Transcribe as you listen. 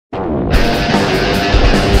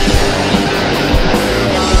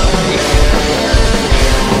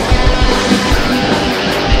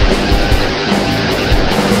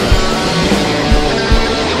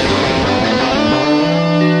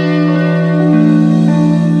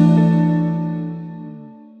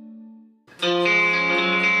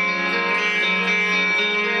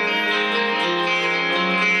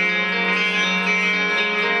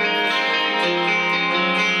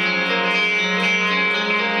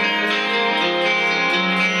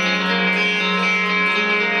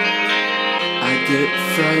I get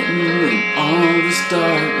frightened in all this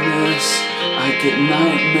darkness. I get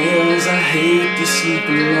nightmares, I hate to sleep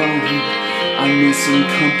alone. I need some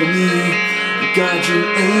company, a guardian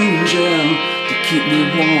angel to keep me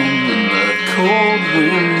warm when the cold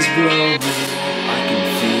winds blow. I can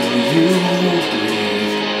feel you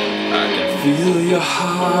breathe, I can feel your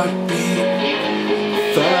heartbeat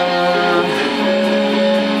faster.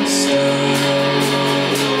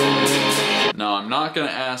 Now, I'm not going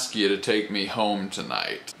to ask you to take me home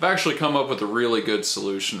tonight. I've actually come up with a really good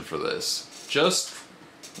solution for this. Just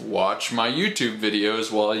watch my YouTube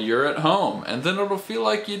videos while you're at home, and then it'll feel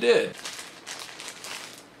like you did.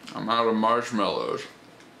 I'm out of marshmallows.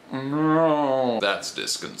 No. That's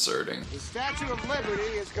disconcerting. The Statue of Liberty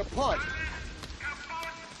is kaput.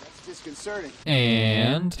 Disconcerting.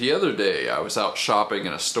 And the other day I was out shopping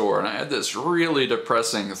in a store and I had this really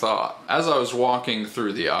depressing thought. As I was walking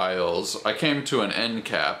through the aisles, I came to an end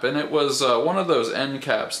cap, and it was one of those end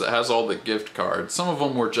caps that has all the gift cards. Some of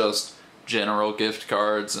them were just general gift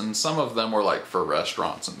cards, and some of them were like for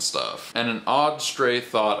restaurants and stuff. And an odd stray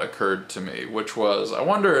thought occurred to me, which was, I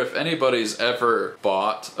wonder if anybody's ever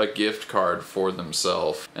bought a gift card for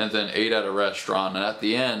themselves and then ate at a restaurant and at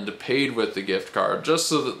the end paid with the gift card just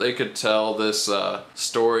so that they could tell this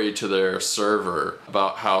story to their server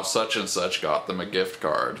about how such and such got them a gift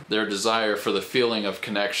card. Their desire for the feeling of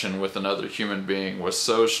connection with another human being was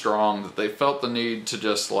so strong that they felt the need to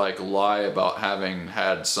just like lie about having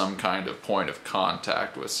had some kind of point of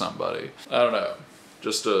contact with somebody. I don't know,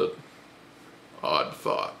 just a odd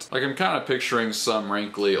thought. Like, I'm kind of picturing some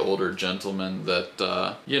wrinkly older gentleman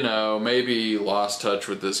that, you know, maybe lost touch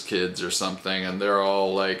with his kids or something, and they're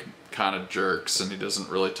all like kind of jerks and he doesn't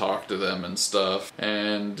really talk to them and stuff,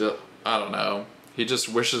 and I don't know, he just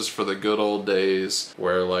wishes for the good old days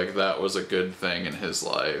where like that was a good thing in his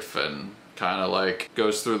life, and kind of like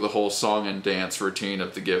goes through the whole song and dance routine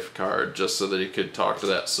of the gift card just so that he could talk to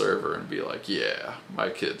that server and be like, yeah, my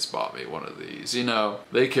kids bought me one of these. You know,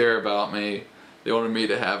 they care about me. They wanted me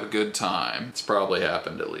to have a good time. It's probably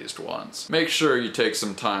happened at least once. Make sure you take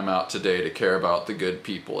some time out today to care about the good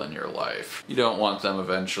people in your life. You don't want them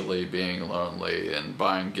eventually being lonely and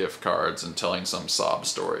buying gift cards and telling some sob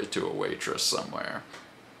story to a waitress somewhere.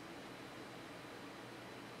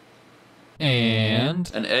 And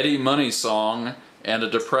an Eddie Money song and a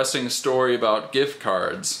depressing story about gift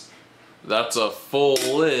cards. That's a full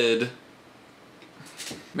lid.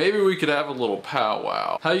 Maybe we could have a little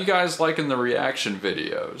powwow. How you guys liking the reaction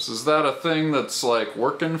videos? Is that a thing that's like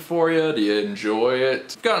working for you? Do you enjoy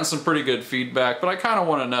it? I've gotten some pretty good feedback, but I kind of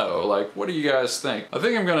want to know, like, what do you guys think? I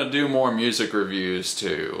think I'm gonna do more music reviews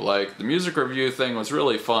too. Like, the music review thing was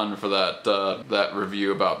really fun for that that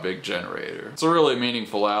review about Big Generator. It's a really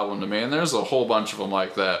meaningful album to me, and there's a whole bunch of them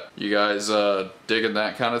like that. You guys digging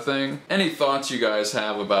that kind of thing? Any thoughts you guys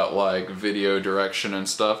have about like video direction and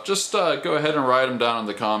stuff, just go ahead and write them down in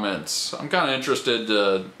the comments. I'm kind of interested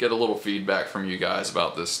to get a little feedback from you guys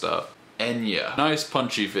about this stuff. And yeah, nice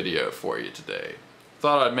punchy video for you today.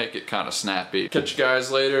 Thought I'd make it kind of snappy. Catch you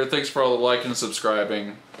guys later. Thanks for all the liking and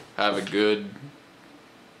subscribing. Have a good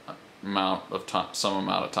amount of time, some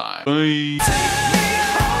amount of time. Bye.